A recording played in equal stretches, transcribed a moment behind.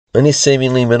And this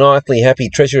seemingly maniacally happy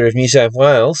Treasurer of New South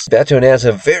Wales about to announce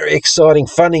a very exciting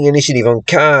funding initiative on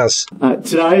cars.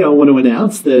 Today I want to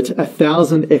announce that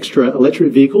 1,000 extra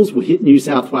electric vehicles will hit New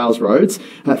South Wales roads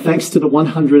thanks to the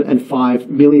 $105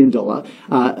 million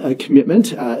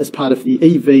commitment as part of the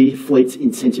EV Fleet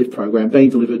Incentive Program being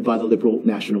delivered by the Liberal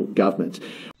National Government.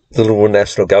 The Liberal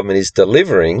National Government is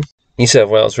delivering New South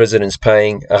Wales residents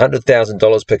paying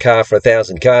 $100,000 per car for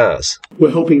 1,000 cars.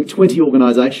 We're helping 20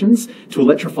 organisations to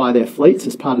electrify their fleets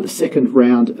as part of the second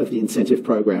round of the incentive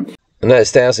program. And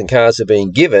those 1,000 cars are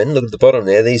being given, look at the bottom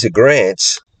there, these are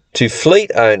grants to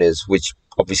fleet owners, which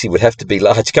obviously would have to be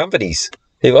large companies,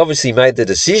 who've obviously made the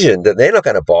decision that they're not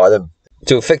going to buy them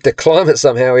to affect the climate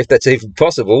somehow, if that's even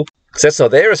possible. Because that's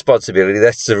not their responsibility,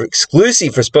 that's the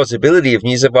exclusive responsibility of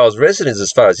New South Wales residents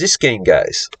as far as this scheme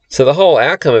goes. So the whole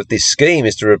outcome of this scheme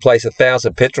is to replace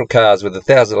 1,000 petrol cars with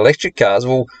 1,000 electric cars.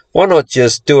 Well, why not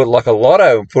just do it like a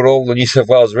lotto and put all the New South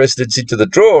Wales residents into the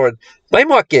draw and they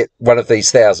might get one of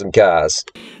these 1,000 cars.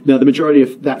 Now, the majority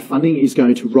of that funding is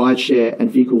going to rideshare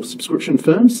and vehicle subscription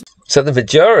firms. So the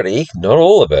majority, not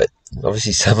all of it,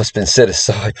 obviously some has been set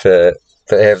aside for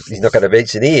he's not going to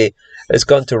mention here, has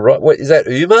gone to, what is that,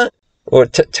 Uber? Or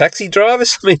taxi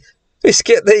drivers? I mean, let's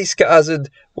get these cars, and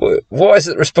why is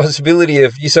it the responsibility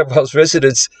of New South Wales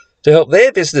residents to help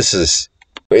their businesses?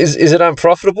 Is it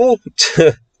unprofitable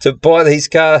to buy these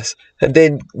cars and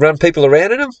then run people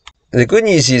around in them? The good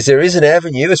news is there is an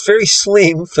avenue. It's very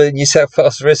slim for New South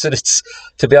Wales residents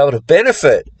to be able to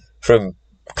benefit from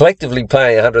collectively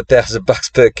paying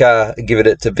 $100,000 per car and giving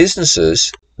it to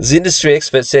businesses. As industry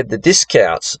experts said, the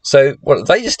discounts, so what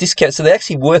they just discount, so they're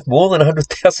actually worth more than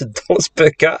 $100,000 per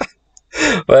car.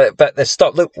 But they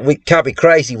stopped. Look, we can't be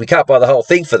crazy. We can't buy the whole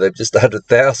thing for them, just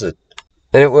 $100,000.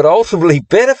 And it would ultimately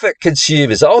benefit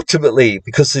consumers,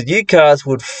 because the new cars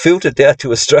would filter down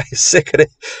to Australia's second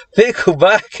vehicle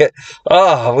market.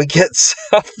 Oh, we get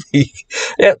something.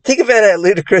 Now, think about how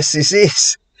ludicrous this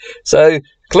is. So,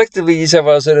 collectively, New South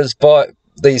Wales residents buy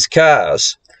these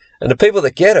cars, and the people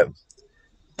that get them,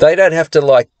 they don't have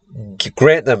to,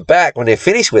 grant them back when they're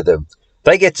finished with them.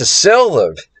 They get to sell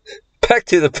them back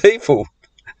to the people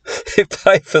who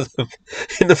pay for them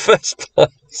in the first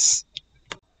place.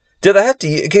 Do they have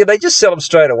to? Can they just sell them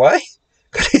straight away?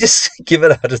 Can they just give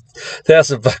it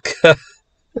 $100,000?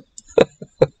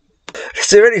 Is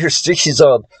there any restrictions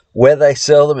on where they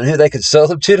sell them and who they can sell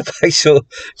them to make sure New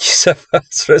South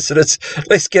Wales residents at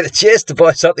least get a chance to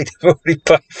buy something they've already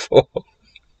paid for?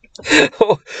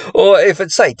 or if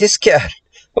it's, say, discount,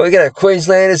 or we're going to have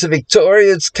Queenslanders and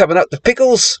Victorians coming up to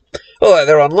pickles, or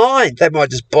they're online, they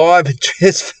might just buy them and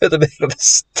transfer them out of the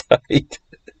state.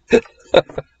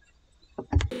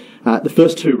 The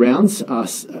first two rounds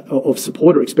of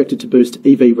support are expected to boost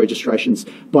EV registrations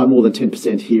by more than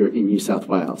 10% here in New South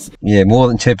Wales. Yeah, more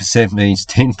than 10% means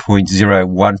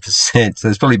 10.01%. So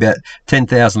there's probably about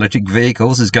 10,000 electric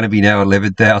vehicles. There's going to be now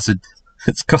 11,000.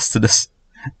 It's costed us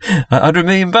 $100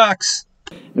 million.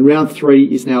 And round 3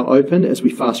 is now open as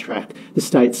we fast-track the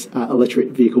state's electric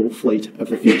vehicle fleet of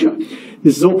the future.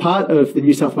 This is all part of the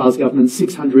New South Wales Government's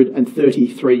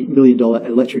 $633 million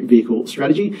electric vehicle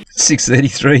strategy.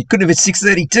 633, couldn't have been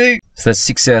 632. So that's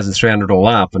 6,300 all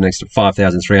up, an extra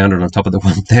 5,300 on top of the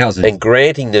 1,000. And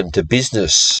granting them to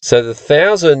business. So the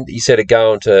 1,000, he said, are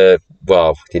going to,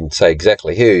 well, didn't say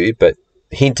exactly who, but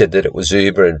hinted that it was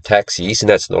Uber and taxis, and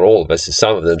that's not all of us, it's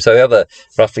some of them. So the other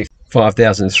roughly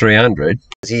 5,300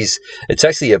 it's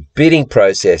actually a bidding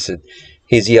process, and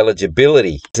here's the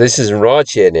eligibility. So this is in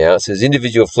rideshare now. It says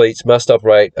individual fleets must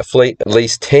operate a fleet of at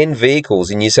least 10 vehicles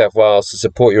in New South Wales to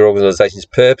support your organisation's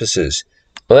purposes.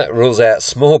 Well, that rules out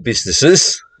small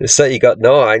businesses. Say you got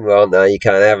 9, well, no, you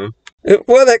can't have them.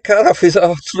 Well, that cut-off is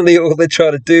ultimately all they're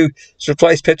trying to do is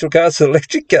replace petrol cars with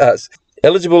electric cars.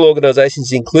 Eligible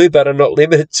organisations include but are not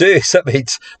limited to. So that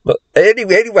means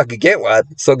anyone can get one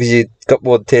as long as you've got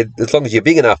more than 10, as long as you're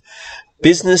big enough.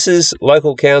 Businesses,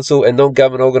 local council and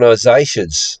non-government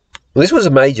organisations. Well, this was a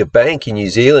major bank in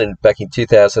New Zealand back in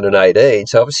 2018.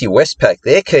 So obviously Westpac,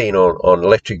 they're keen on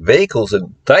electric vehicles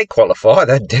and they qualify.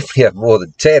 They definitely have more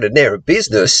than 10 and they're a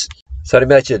business. So I'd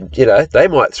imagine, they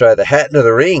might throw the hat into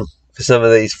the ring for some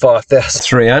of these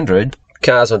 5,300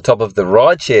 cars on top of the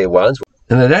rideshare ones.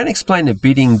 And they don't explain the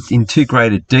bidding in too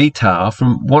great a detail.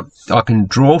 From what I can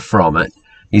draw from it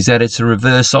is that it's a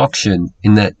reverse auction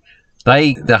in that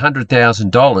the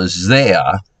 $100,000 is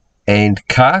there and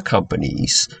car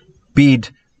companies bid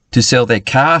to sell their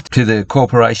car to the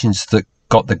corporations that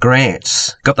got the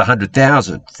grants, got the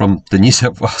 $100,000 from the New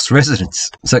South Wales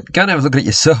residents. So go and have a look at it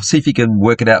yourself, see if you can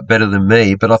work it out better than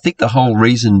me. But I think the whole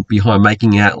reason behind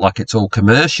making out like it's all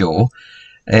commercial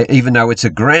even though it's a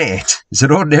grant. Is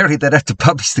that ordinarily they'd have to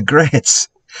publish the grants?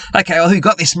 Okay, well, who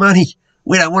got this money?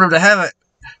 We don't want them to have it.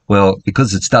 Well,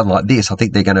 because it's done like this, I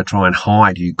think they're going to try and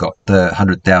hide who got the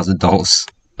 $100,000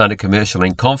 under commercial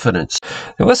in confidence.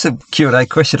 There was a Q&A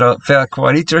question I found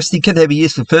quite interesting. Can they be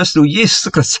used for personal use?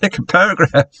 Look at the second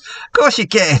paragraph. Of course you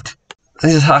can.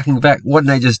 This is harking back. Why didn't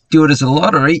they just do it as a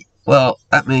lottery? Well,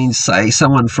 that means, say,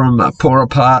 someone from a poorer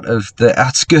part of the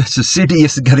outskirts of Sydney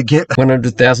isn't going to get a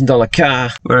 $100,000 car,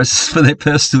 whereas for their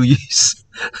personal use.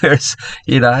 Whereas,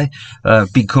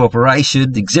 big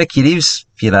corporation executives,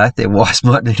 their wives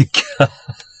might need a car.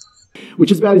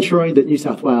 Which is about ensuring that New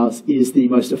South Wales is the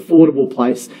most affordable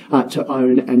place to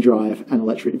own and drive an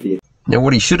electric vehicle. Now,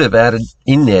 what he should have added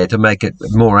in there to make it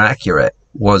more accurate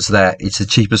was that it's the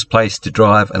cheapest place to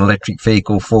drive an electric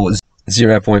vehicle for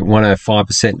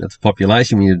 0.105% of the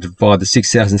population when you divide the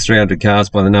 6,300 cars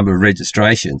by the number of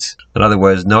registrations. In other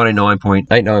words,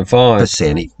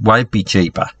 99.895%. It won't be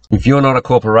cheaper. If you're not a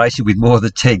corporation with more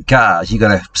than 10 cars, you've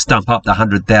got to stump up the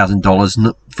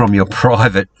 $100,000 from your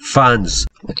private funds.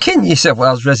 Can New South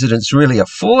Wales residents really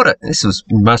afford it? This was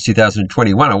in March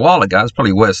 2021, a while ago. It's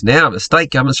probably worse now. The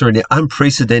state governments are in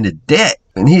unprecedented debt.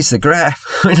 And here's the graph.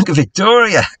 Look at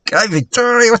Victoria. Go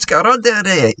Victoria. What's going on down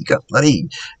there? You got bloody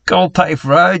gold paved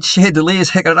roads, chandeliers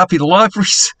hanging up in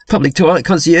libraries, public toilet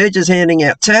concierges handing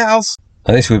out towels.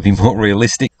 Now, this would be more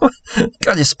realistic.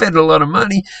 God, you spend a lot of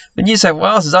money. But New South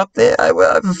Wales is up there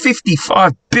over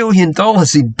 $55 billion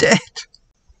in debt.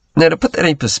 Now, to put that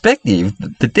in perspective,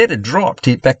 the debt had dropped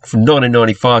back from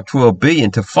 1995, $12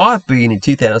 billion to $5 billion in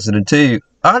 2002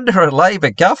 under a Labor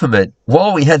government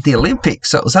while we had the Olympics.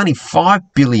 So it was only $5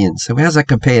 billion. So how's that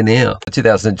compare now?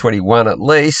 2021 at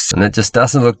least, and it just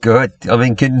doesn't look good. I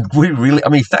mean, can we really,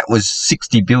 if that was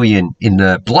 $60 billion in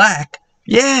the black,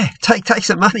 yeah, take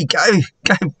some money, go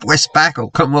Westpac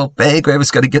or Commonwealth Bank,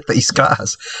 whoever's going to get these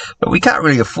cars. But we can't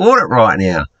really afford it right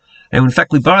now. And in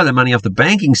fact, we borrow the money off the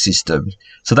banking system,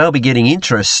 so they'll be getting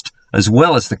interest as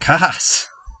well as the cars.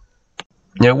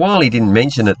 Now, while he didn't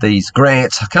mention that these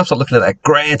grants, I can't stop looking at that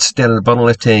grants down in the bottom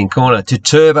left-hand corner to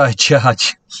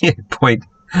turbocharge. Yeah, point.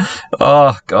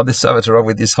 Oh, God, there's so much wrong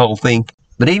with this whole thing.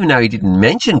 But even though he didn't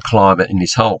mention climate in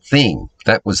this whole thing,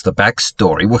 that was the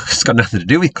backstory. Well, it's got nothing to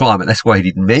do with climate. That's why he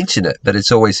didn't mention it, but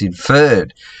it's always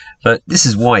inferred. But this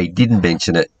is why he didn't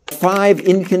mention it. 5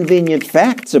 inconvenient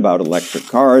facts about electric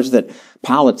cars that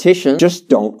politicians just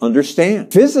don't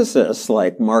understand. Physicists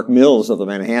like Mark Mills of the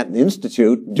Manhattan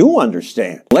Institute do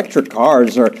understand. Electric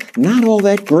cars are not all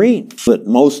that green. But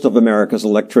most of America's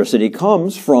electricity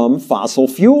comes from fossil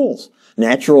fuels,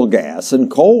 natural gas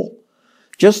and coal.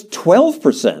 Just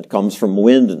 12% comes from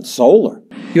wind and solar.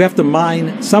 You have to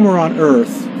mine somewhere on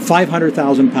Earth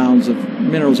 500,000 pounds of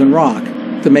minerals and rock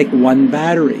to make one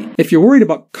battery. If you're worried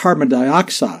about carbon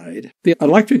dioxide, the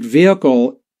electric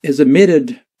vehicle is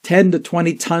emitted 10 to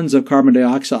 20 tons of carbon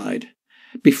dioxide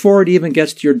before it even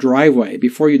gets to your driveway,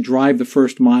 before you drive the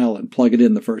first mile and plug it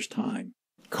in the first time.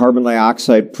 Carbon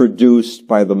dioxide produced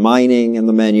by the mining and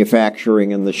the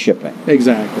manufacturing and the shipping.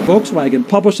 Exactly. Volkswagen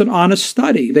published an honest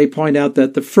study. They point out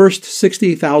that the first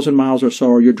 60,000 miles or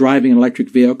so you're driving an electric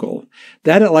vehicle,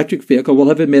 that electric vehicle will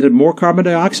have emitted more carbon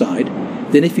dioxide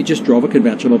than if you just drove a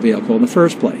conventional vehicle in the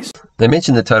first place. They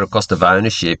mentioned the total cost of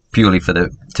ownership purely to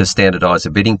standardise the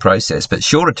bidding process, but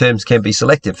shorter terms can be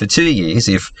selected for 2 years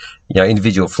if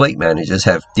individual fleet managers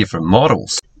have different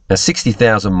models. Now,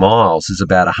 60,000 miles is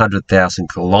about 100,000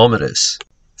 kilometres.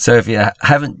 So if you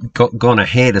haven't gone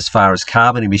ahead as far as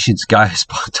carbon emissions goes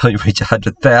by the time you reach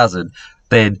 100,000,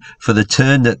 then for the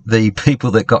turn that the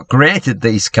people that got granted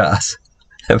these cars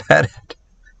have had it,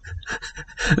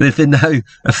 there's been no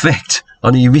effect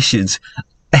on the emissions.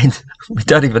 And we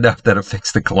don't even know if that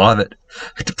affects the climate.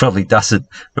 It probably doesn't,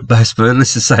 but let's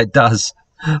just say it does.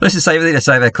 Let's just say everything to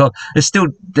save our climate. It's still,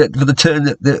 for the term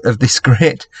of this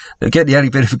grant, again, the only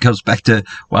benefit comes back to,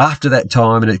 after that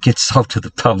time and it gets sold to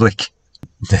the public.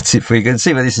 That's it for you. You can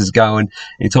see where this is going.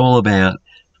 It's all about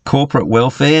corporate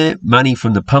welfare, money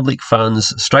from the public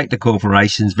funds, straight to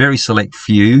corporations, very select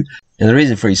few. And the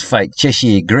reason for his fake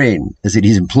Cheshire grin is that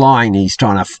he's implying he's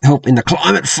trying to help in the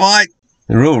climate fight.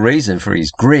 The real reason for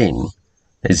his grin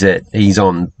is that he's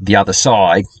on the other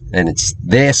side and it's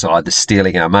their side that's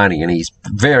stealing our money, and he's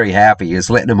very happy.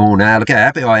 He's letting them all know, look how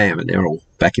happy I am. And they're all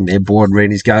back in their boardroom.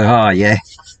 He's going, oh, yeah,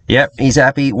 yep, he's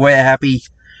happy. We're happy.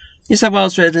 New South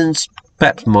Wales residents,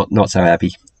 perhaps not so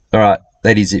happy. All right,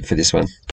 that is it for this one.